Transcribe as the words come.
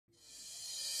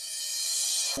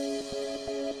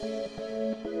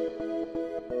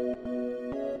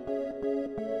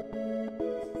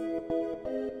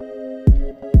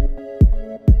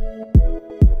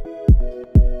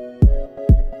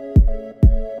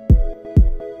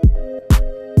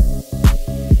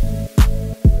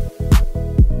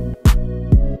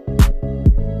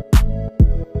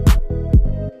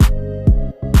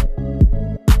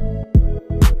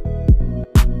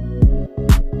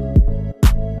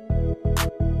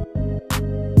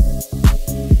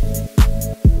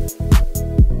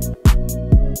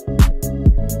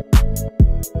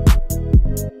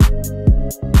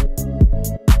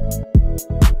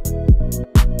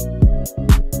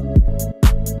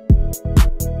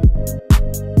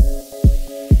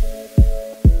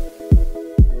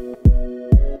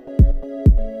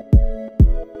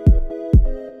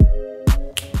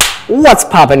What's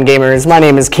poppin', gamers? My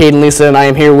name is Caden Lisa, and I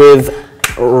am here with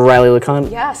Riley LeCon.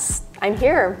 Yes, I'm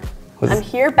here. I'm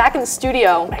here back in the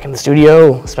studio. Back in the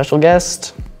studio, special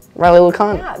guest, Riley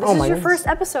LeCon. Yeah, this is your first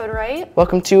episode, right?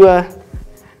 Welcome to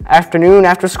afternoon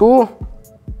after school.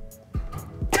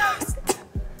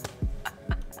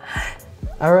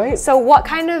 All right.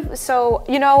 So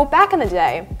you know, back in the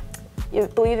day,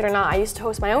 believe it or not, I used to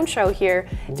host my own show here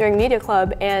during Media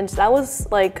Club, and that was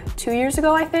like 2 years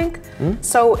ago, I think.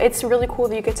 So it's really cool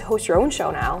that you get to host your own show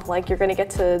now. Like, you're gonna get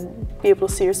to be able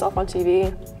to see yourself on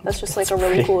TV. That's just like a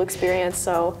really cool experience.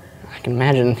 So I can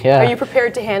imagine. Yeah. Are you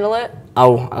prepared to handle it?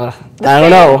 Oh, I don't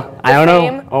know. I don't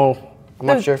know. Oh, I'm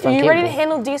not sure if I'm Are you ready to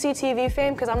capable. handle DCTV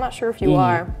fame? Because I'm not sure if you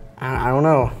are. I don't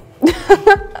know.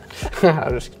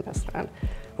 I'm just messing around.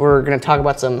 We're gonna talk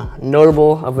about some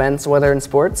notable events, whether in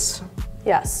sports.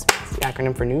 Yes. It's the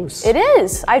acronym for news. It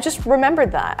is. I just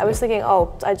remembered that. I was thinking,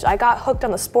 oh, I got hooked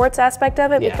on the sports aspect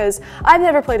of it because I've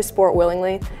never played a sport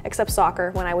willingly, except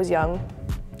soccer when I was young.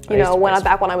 You know,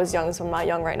 back when I was young, so I'm not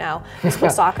young right now. I used to play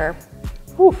soccer.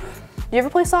 Whew. You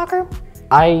ever play soccer?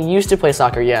 I used to play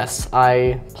soccer, yes.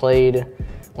 I played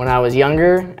when I was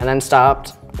younger and then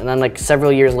stopped. And then like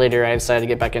several years later, I decided to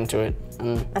get back into it.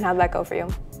 And how'd that go for you?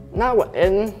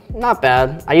 Not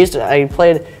bad. I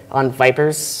played on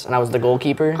Vipers and I was the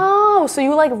goalkeeper. Oh, so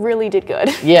you like really did good.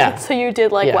 Yeah. So you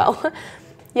did like well.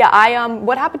 Yeah,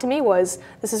 what happened to me was,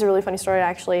 this is a really funny story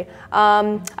actually.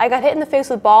 I got hit in the face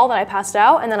with a ball, then I passed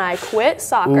out, and then I quit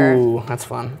soccer. Ooh, that's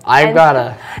fun.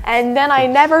 And then I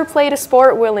never played a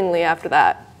sport willingly after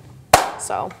that.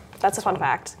 So that's a fun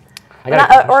fact.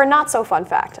 Or a not so fun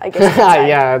fact, I guess.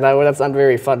 Yeah, that's not a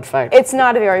very fun fact. It's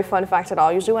not a very fun fact at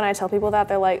all. Usually when I tell people that,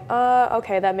 they're like,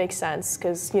 okay, that makes sense,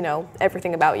 because, you know,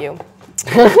 everything about you.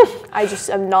 I just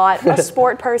am not a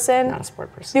sport person. Not a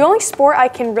sport person. The only sport I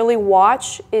can really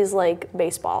watch is like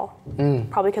baseball.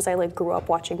 Probably because I like grew up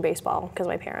watching baseball because of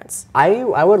my parents. I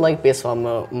would like baseball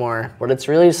more, but it's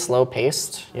really slow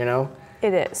paced, you know?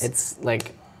 It is. It's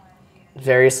like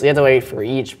you have to wait for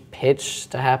each pitch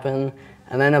to happen.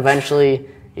 And then eventually,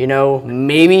 you know,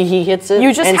 maybe he hits it.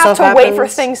 You just have to wait for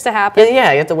things to happen.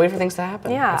 Yeah, you have to wait for things to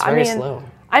happen. Yeah, it's very slow.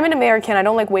 I'm an American. I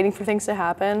don't like waiting for things to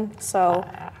happen. So,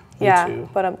 yeah. Me too.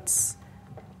 But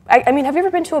I mean, have you ever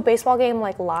been to a baseball game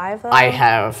like live? Though? I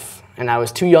have, and I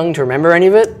was too young to remember any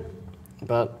of it.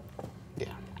 But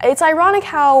yeah. It's ironic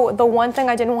how the one thing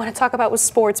I didn't want to talk about was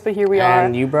sports, but here we are.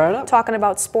 And you brought it up. Talking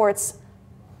about sports.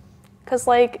 Because,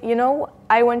 like, you know,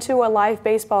 I went to a live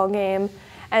baseball game.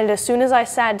 And as soon as I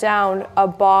sat down, a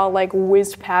ball like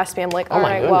whizzed past me. I'm like, all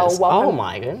right, well, welcome. Oh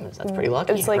my goodness, that's pretty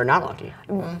lucky. It's like, or not lucky.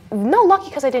 No, lucky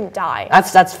because I didn't die.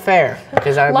 That's fair.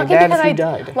 Because I'd be dead if you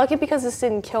died. Lucky because this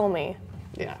didn't kill me.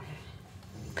 Yeah.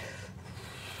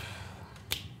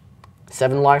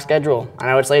 7-block schedule. I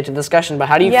know it's late to discussion, but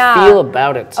how do you feel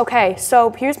about it? Okay, so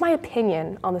here's my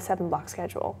opinion on the 7-block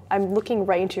schedule. I'm looking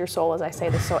right into your soul as I say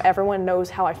this, so everyone knows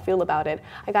how I feel about it.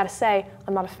 I gotta say,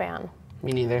 I'm not a fan.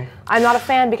 Me neither. I'm not a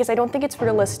fan because I don't think it's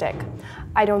realistic.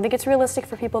 I don't think it's realistic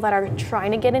for people that are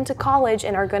trying to get into college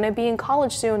and are gonna be in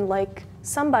college soon, like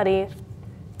somebody,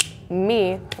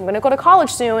 me. I'm gonna go to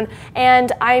college soon,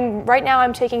 and right now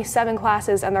I'm taking 7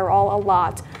 classes, and they're all a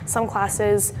lot. Some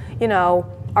classes, you know,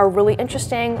 are really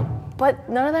interesting, but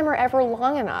none of them are ever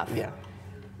long enough. Yeah,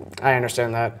 I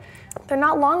understand that. They're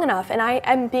not long enough, and I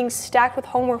am being stacked with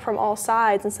homework from all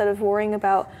sides instead of worrying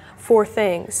about 4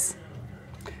 things.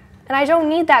 And I don't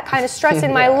need that kind of stress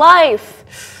in my life.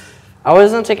 I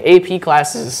was gonna take AP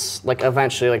classes, like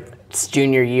eventually, like it's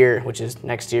junior year, which is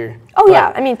next year. Oh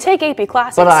yeah, I mean, take AP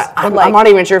classes. But I'm not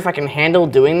even sure if I can handle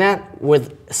doing that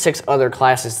with 6 other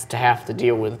classes to have to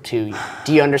deal with too.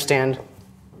 Do you understand?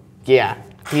 Yeah,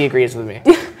 he agrees with me.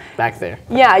 Back there.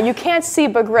 Yeah, you can't see,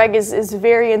 but Greg is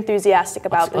very enthusiastic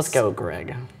about this. Let's go,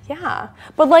 Greg. Yeah,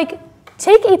 but like,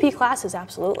 Take AP classes,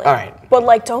 absolutely. All right. But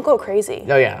like, don't go crazy.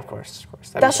 Oh yeah, of course.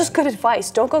 That's just good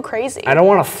advice. Don't go crazy. I don't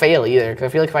want to fail either, because I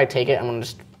feel like if I take it, I'm gonna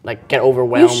just like get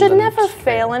overwhelmed. You should and never just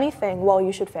fail anything. Well,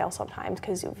 you should fail sometimes,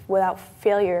 because without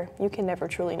failure, you can never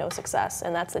truly know success,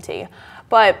 and that's the T.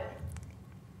 But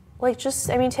like,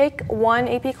 take one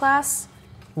AP class.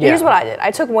 Yeah. Here's what I did.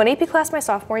 I took one AP class my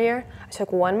sophomore year. I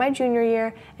took one my junior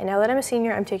year, and now that I'm a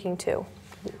senior, I'm taking 2.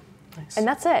 Nice. And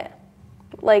that's it.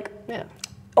 Like, Yeah.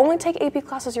 only take AP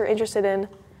classes you're interested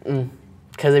in.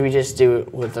 Because if you just do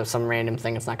it with some random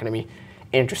thing, it's not going to be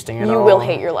interesting at all. You will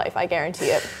hate your life, I guarantee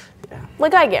it. Yeah.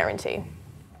 Like, I guarantee.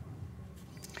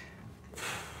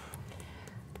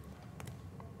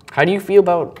 How do you feel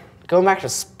about going back to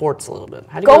sports a little bit?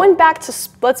 How do you Going back to,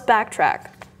 let's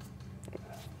backtrack.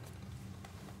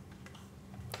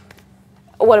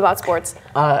 What about sports?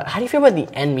 How do you feel about the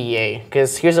NBA?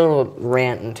 Because here's a little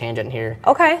rant and tangent here.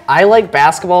 Okay. I like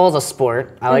basketball as a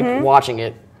sport. I like watching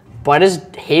it. But I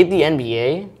just hate the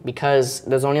NBA because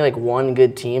there's only like one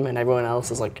good team and everyone else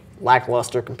is like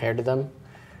lackluster compared to them.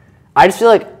 I just feel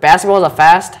like basketball is a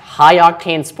fast,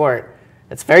 high-octane sport.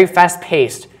 It's very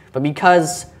fast-paced. But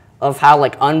because of how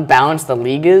like unbalanced the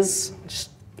league is,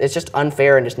 it's just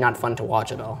unfair and just not fun to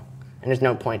watch at all. And there's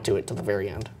no point to it till the very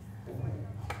end.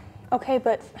 Okay,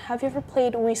 but have you ever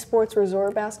played Wii Sports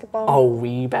Resort basketball? Oh,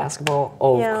 Wii basketball?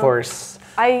 Oh, Yeah. of course.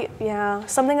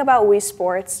 Something about Wii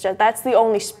Sports, that's the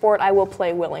only sport I will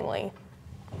play willingly.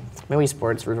 My Wii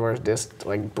Sports Resort just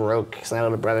like broke because my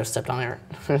little brother stepped on it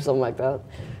or something like that.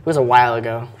 It was a while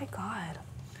ago. Oh my God,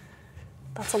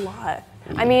 that's a lot.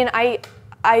 I mean, I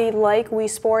like Wii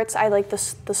Sports. I like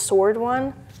the sword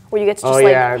one where you get to just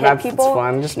hit that's people.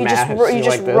 fun. Just you mash, just you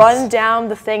like this. run down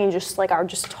the thing and just like are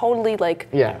just totally like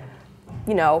Yeah.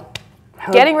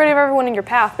 Getting rid of everyone in your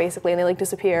path basically, and they like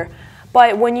disappear.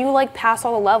 But when you like pass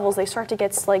all the levels, they start to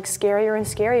get like scarier and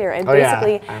scarier, and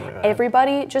basically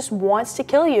everybody just wants to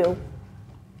kill you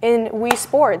in Wii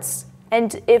Sports.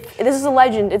 And if this is a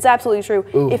legend, it's absolutely true.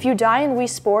 Ooh. If you die in Wii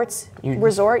Sports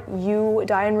Resort, you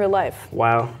die in real life.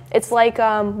 Wow. It's like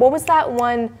what was that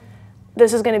one?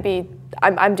 This is gonna be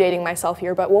I'm dating myself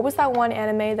here, but what was that one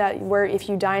anime where if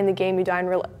you die in the game, you die in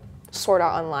real life? Sword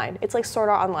Art Online. It's like Sword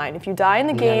Art Online. If you die in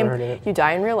the game, you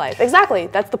die in real life. Exactly.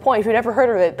 That's the point. If you've never heard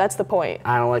of it, that's the point.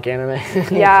 I don't like anime.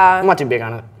 Yeah. I'm not too big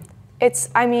on it.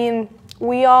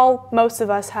 Most of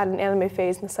us had an anime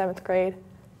phase in the 7th grade.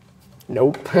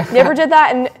 Nope. You ever did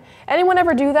that? And anyone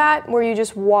ever do that where you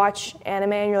just watch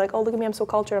anime and you're like, oh, look at me, I'm so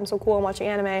cultured, I'm so cool, I'm watching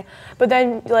anime. But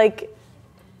then like,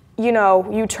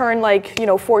 you turn like,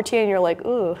 14 and you're like,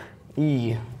 ugh.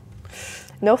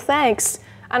 No thanks.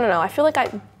 I don't know. I feel like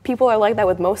people are like that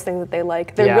with most things that they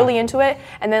like. They're really into it,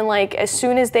 and then like as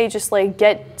soon as they just like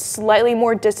get slightly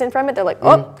more distant from it, they're like,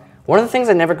 oh. One of the things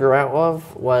I never grew out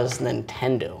of was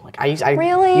Nintendo. Like I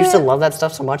Really? used to love that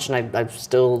stuff so much, and I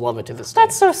still love it to this day.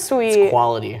 That's so sweet. It's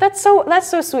quality. That's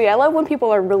so sweet. I love when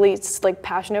people are really like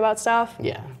passionate about stuff.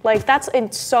 Yeah. Like I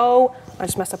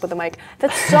just messed up with the mic.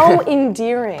 That's so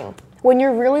endearing when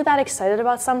you're really that excited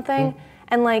about something.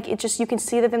 And like you can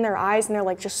see that in their eyes, and they're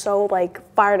like just so like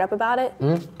fired up about it.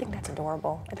 I think that's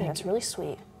adorable. I think that's really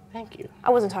sweet. Thank you.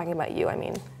 I wasn't talking about you. I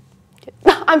mean,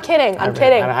 I'm kidding. I'm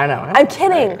kidding. I know. I'm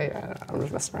kidding. I'm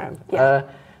just messing around.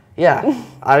 Yeah.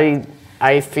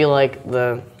 I feel like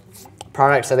the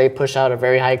products that they push out are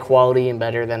very high quality and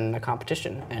better than the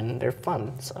competition, and they're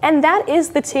fun. So. And that is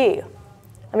the T.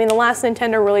 I mean, the last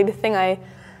Nintendo related thing I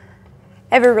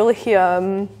ever really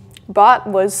bought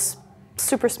was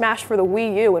Super Smash for the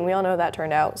Wii U, and we all know how that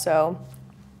turned out. So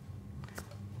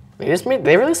they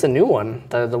released a new one,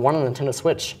 the one on the Nintendo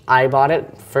Switch. I bought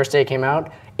it first day it came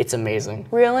out. It's amazing.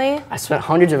 Really? I spent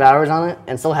hundreds of hours on it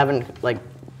and still haven't like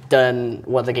done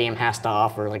what the game has to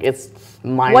offer. Like it's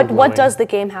mind-blowing. What does the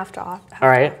game have to offer? All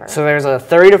right. So there's a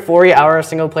 30 to 40 hour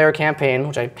single player campaign,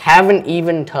 which I haven't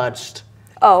even touched.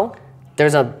 Oh.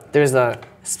 There's a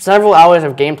several hours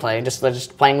of gameplay,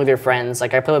 just playing with your friends.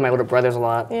 Like I play with my older brothers a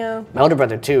lot. Yeah. My older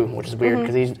brother too, which is weird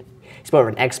because he's more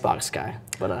of an Xbox guy.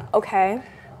 But Okay.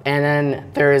 And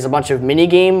then there is a bunch of mini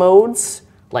game modes,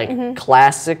 like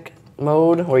classic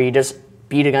mode, where you just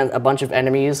beat against a bunch of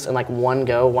enemies in like one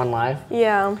life.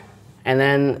 Yeah. And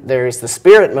then there's the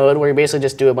spirit mode, where you basically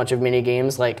just do a bunch of mini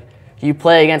games. Like you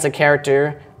play against a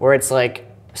character where it's like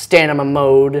stamina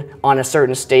mode on a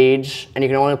certain stage, and you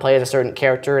can only play as a certain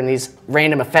character, and these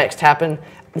random effects happen.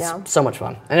 It's so much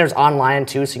fun. And there's online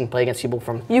too, so you can play against people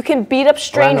from You can beat up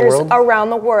strangers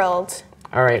around the world.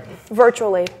 All right.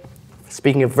 Virtually.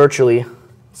 Speaking of virtually,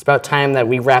 it's about time that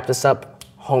we wrap this up,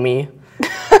 homie.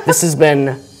 This has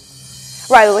been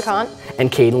Riley LeConte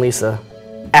and Caden Lisa.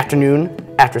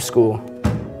 Afternoon after school.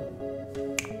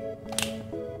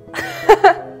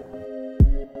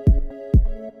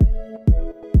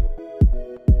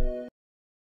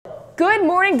 Good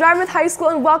morning, Dartmouth High School,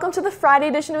 and welcome to the Friday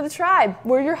edition of The Tribe.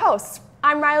 We're your hosts.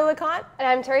 I'm Riley LeConte. And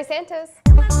I'm Tori Santos.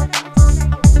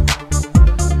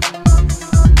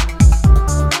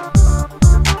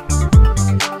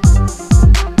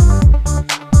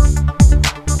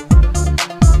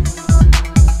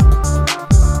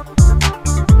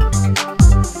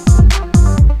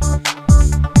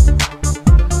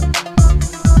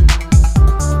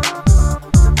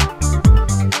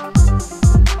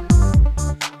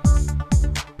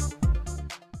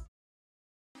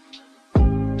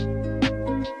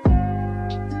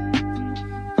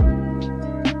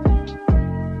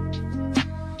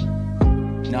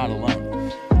 Not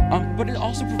alone. But it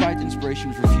also provides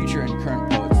inspiration for future and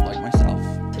current poets like myself.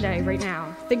 Today, right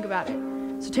now, think about it.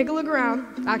 So take a look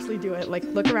around, actually do it, like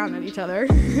look around at each other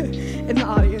in the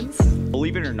audience.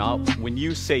 Believe it or not, when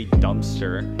you say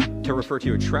dumpster to refer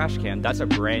to a trash can, that's a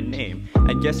brand name.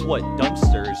 And guess what?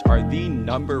 Dumpsters are the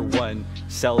 #1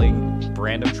 selling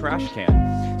brand of trash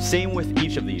can. Same with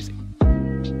each of these.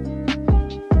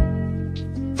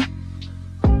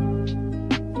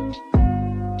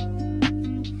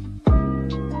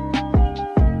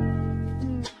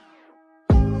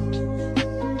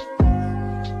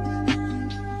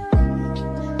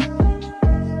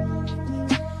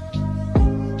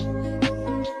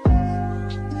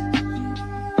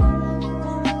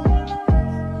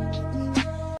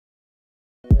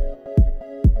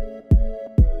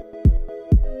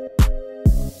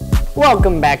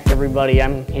 Welcome back, everybody.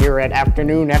 I'm here at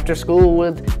Afternoon After School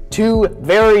with two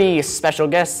very special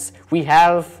guests. We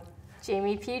have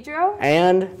Jamie Pedro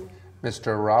and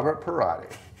Mr. Robert Parati.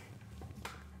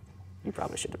 you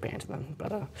probably should have banned them,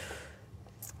 but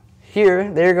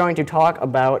here they're going to talk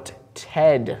about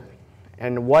TED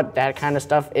and what that kind of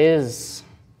stuff is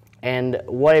and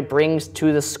what it brings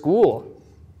to the school.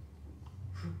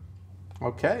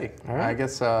 Okay, All right. I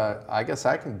guess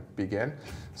I can begin.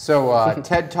 So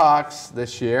TED Talks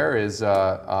this year is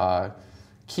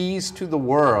Keys to the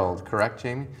World, correct,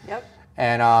 Jamie? Yep.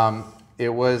 And it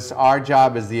was our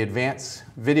job as the advanced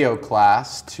video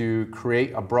class to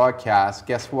create a broadcast.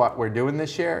 Guess what we're doing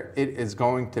this year? It is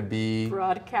going to be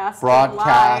Broadcast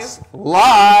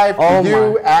live for Oh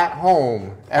you my. at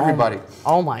home, everybody.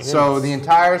 Oh my goodness. So the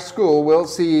entire school will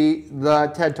see the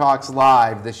TED Talks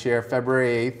live this year,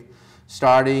 February 8th,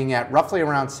 starting at roughly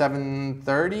around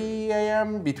 7:30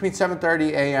 a.m., between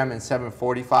 7:30 a.m. and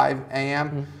 7:45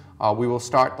 a.m. We will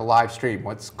start the live stream.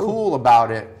 What's cool about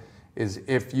it is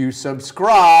if you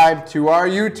subscribe to our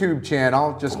YouTube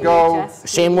channel, just go.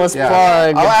 Shameless Yeah.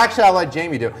 plug. I'll let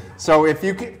Jamie do it. So if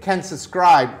you can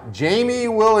subscribe, Jamie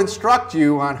will instruct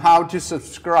you on how to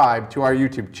subscribe to our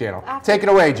YouTube channel. Take it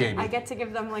away, Jamie. I get to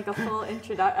give them like a full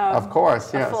introduction. Of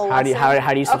course, yes. How do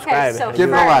you subscribe? Okay, so Give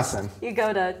them a first, lesson. You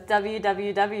go to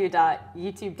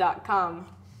www.youtube.com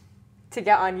to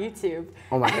get on YouTube.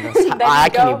 Oh my goodness. Then I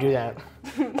you can't go- even do that.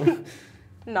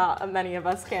 Not many of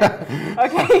us can.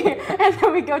 Okay, and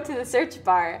then we go to the search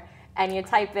bar and you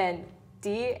type in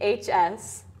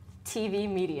DHS TV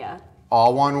Media.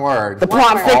 All one word. The One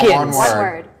plot word. thickens. All one One word.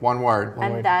 word. One word.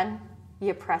 And then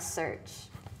you press search.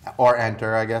 Or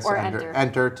enter, I guess. Or enter.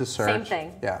 Enter to search. Same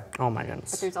thing. Yeah. Oh my But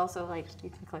goodness. there's also like, you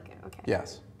can click it. Okay.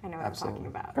 Yes. I know what Absolutely.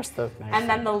 I'm talking about. Press the And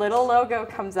then the little logo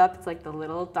comes up. It's like the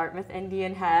little Dartmouth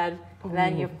Indian head. And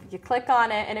then you click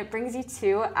on it, and it brings you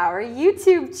to our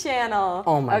YouTube channel.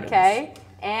 Oh my Okay.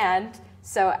 And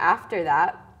so after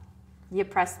that, you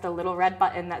press the little red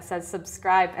button that says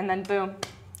subscribe, and then boom,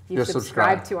 You're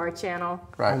subscribe subscribed. to our channel.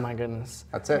 Right. Oh my goodness.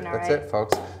 That's it. You know, That's right? it,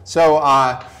 folks. So,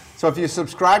 so if you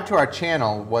subscribe to our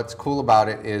channel, what's cool about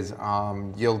it is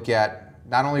you'll get,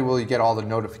 not only will you get all the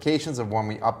notifications of when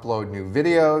we upload new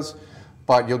videos,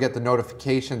 but you'll get the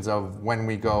notifications of when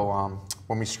we go,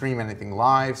 when we stream anything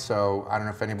live. So I don't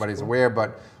know if anybody's aware,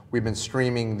 but we've been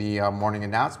streaming the morning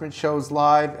announcement shows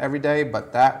live every day,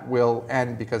 but that will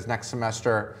end because next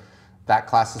semester that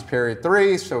class is period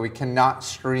 3, so we cannot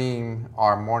stream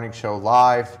our morning show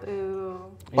live. Ooh.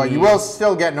 But you will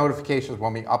still get notifications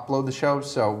when we upload the shows,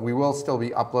 so we will still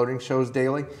be uploading shows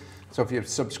daily. So if you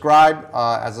subscribe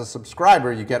as a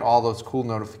subscriber, you get all those cool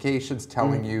notifications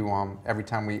telling you every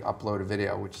time we upload a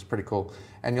video, which is pretty cool.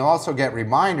 And you'll also get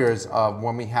reminders of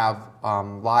when we have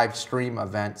live stream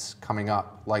events coming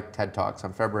up, like TED Talks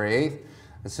on February 8th.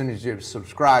 As soon as you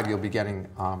subscribe, you'll be getting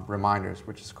reminders,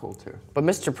 which is cool too. But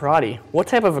Mr. Parati, what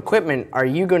type of equipment are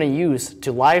you going to use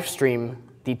to live stream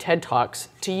the TED Talks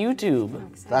to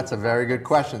YouTube? That's a very good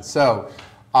question. So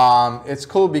it's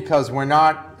cool because we're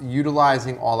not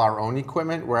utilizing all our own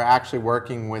equipment. We're actually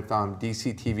working with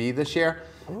DCTV this year.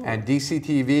 And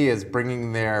DCTV is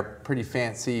bringing their pretty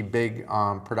fancy big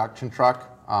production truck,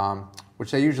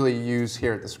 which they usually use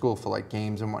here at the school for like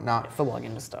games and whatnot. Football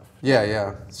games and stuff. Yeah,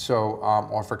 yeah. So,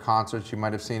 or for concerts, you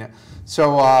might have seen it.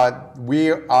 So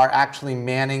we are actually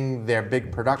manning their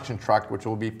big production truck, which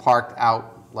will be parked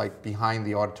out like behind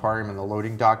the auditorium in the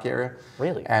loading dock area.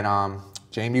 Really? And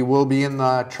Jamie will be in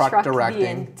the truck directing.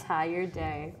 the entire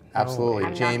day. Absolutely. I'm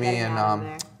not Jamie getting out of and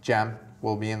there. Jem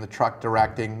will be in the truck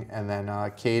directing, and then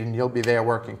Caden, you'll be there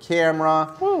working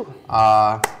camera.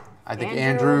 I think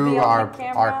Andrew will be Andrew, on the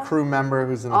camera. our crew member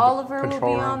who's in the Oliver will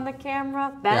control be room. on the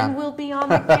camera. Ben Yeah. will be on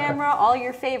the camera. All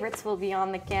your favorites will be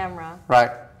on the camera.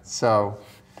 Right. So,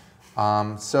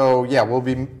 yeah, we'll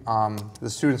be the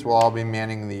students will all be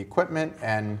manning the equipment,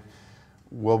 and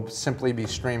we'll simply be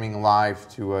streaming live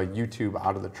to YouTube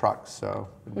out of the truck. So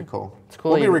it'd be cool. It's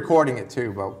cool. We'll be recording it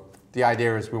too, but the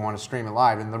idea is we want to stream it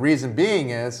live, and the reason being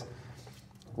is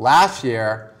last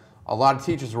year a lot of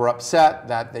teachers were upset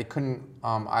that they couldn't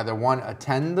either one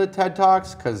attend the TED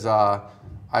Talks because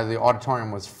either the auditorium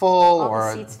was full All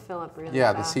or the seats fill up really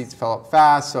yeah, fast. the seats fill up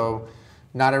fast, so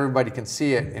not everybody can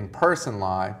see it in person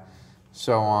live.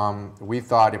 So we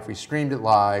thought if we streamed it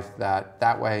live,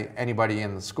 that way anybody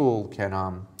in the school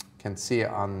can see it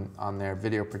on their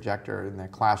video projector in their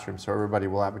classroom, so everybody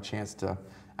will have a chance to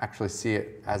actually see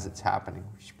it as it's happening,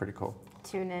 which is pretty cool.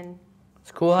 Tune in.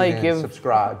 It's cool how you And give.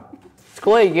 subscribe. It's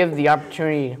cool how you give the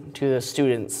opportunity to the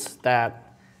students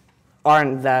that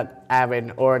aren't that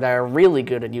avid or that are really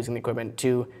good at using the equipment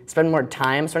to spend more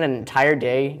time, spend an entire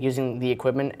day using the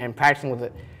equipment and practicing with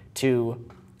it to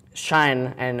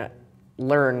shine and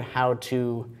learn how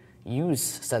to use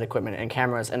said equipment and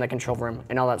cameras and the control room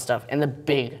and all that stuff and the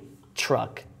big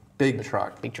truck. Big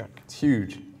truck. Big truck. It's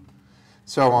huge.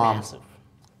 So Massive.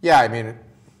 yeah, I mean,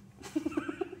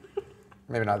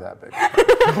 maybe not that big.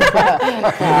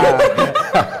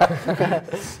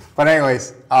 But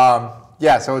anyways,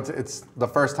 yeah, so it's the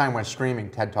first time we're streaming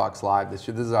TED Talks live this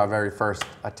year. This is our very first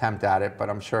attempt at it, but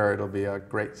I'm sure it'll be a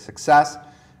great success.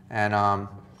 And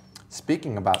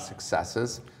speaking about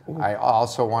successes, I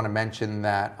also want to mention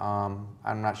that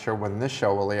I'm not sure when this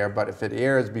show will air, but if it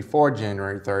airs before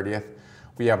January 30th,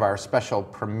 we have our special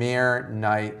premiere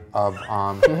night of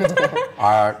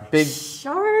our big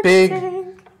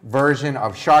Tank. version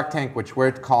of Shark Tank, which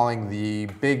we're calling the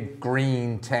Big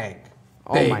Green Tank.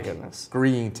 Oh Big my goodness.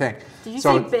 Green Tank. Did you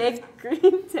So say big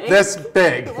green tank? this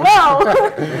big.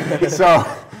 Whoa! So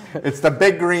it's the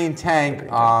Big Green Tank,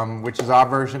 which is our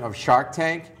version of Shark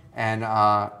Tank, and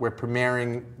we're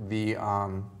premiering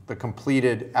the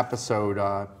completed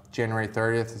episode January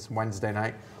 30th. It's Wednesday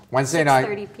night. Wednesday night,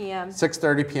 6:30 p.m.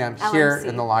 6:30 p.m. here LMC.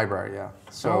 in the library. Yeah.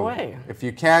 So No way. if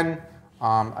you can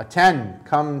attend,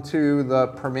 come to the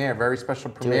premiere. Very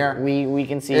special premiere. We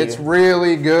can see It's you.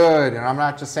 really good, and I'm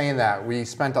not just saying that. We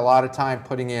spent a lot of time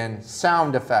putting in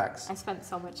sound effects, I spent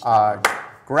so much time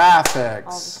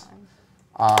graphics,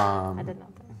 all the time. I did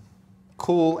nothing.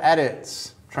 cool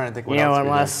edits. Trying to think what You know,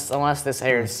 else we did. unless this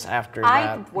airs after I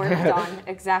that. worked on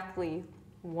exactly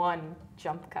one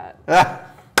jump cut.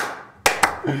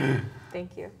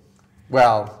 Thank you.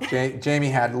 Well, Jamie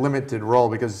had limited role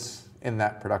because in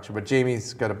that production, but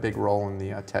Jamie's got a big role in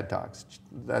the TED Talks.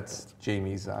 That's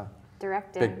Jamie's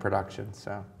Directing. big production.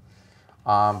 So,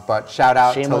 but shout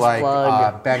out to Shameless like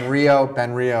plug. Ben Rio.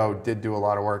 Ben Rio did do a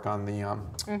lot of work on the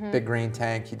Big Green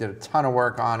Tank. He did a ton of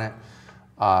work on it.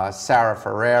 Sarah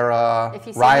Ferreira, If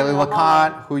you see Riley him in the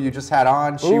LeConte, hall. who you just had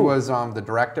on. She Ooh. was the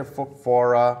director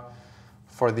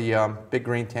for the Big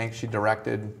Green Tank. She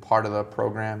directed part of the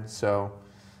program, so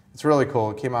it's really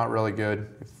cool. It came out really good,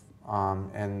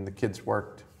 and the kids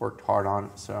worked hard on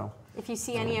it. So If you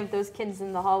see any of those kids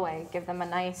in the hallway, give them a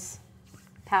nice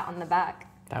pat on the back.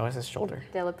 That was his shoulder.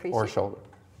 They'll appreciate or it. shoulder,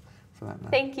 for that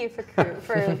matter. Thank you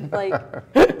for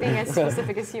like being as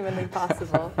specific as humanly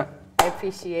possible. I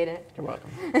appreciate it. You're welcome.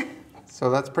 So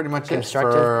that's pretty much it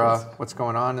Constructive, for please. what's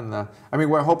going on in the. I mean,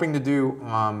 we're hoping to do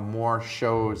more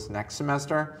shows next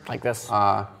semester. Like this.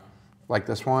 Like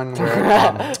this one,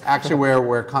 where actually where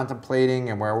we're contemplating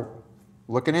and we're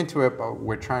looking into it, but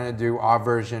we're trying to do our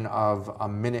version of A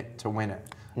Minute to Win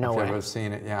It. No if way. you've ever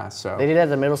seen it, yeah. So They did that at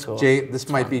the middle school. this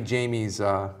might be Jamie's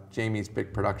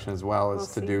big production as well, is We'll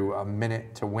to see. do A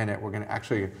Minute to Win It.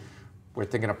 We're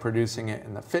thinking of producing it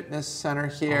in the fitness center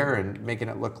here and making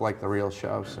it look like the real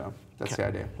show. So that's the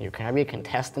idea. Can I be a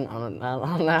contestant on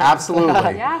that?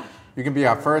 Absolutely. Yeah. You can be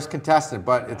our first contestant,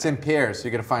 but it's in pairs, so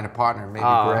you got to find a partner. Maybe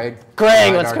Greg.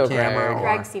 Greg, behind let's our go, camera, Greg. or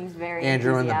Greg seems very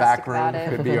Andrew in the back enthusiastic room about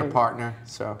it. could be your partner.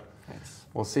 So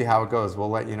we'll see how it goes. We'll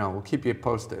let you know. We'll keep you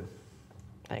posted.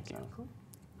 Thank you. All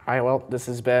right, well, this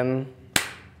has been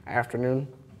afternoon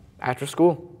After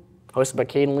School. Hosted by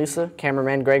Caden Lisa,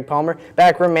 cameraman Greg Palmer,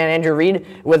 backroom man Andrew Reed,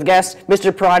 with guests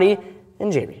Mr. Prati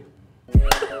and Jamie.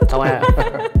 That's all I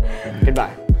have.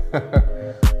 Goodbye.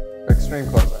 Extreme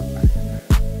close-up.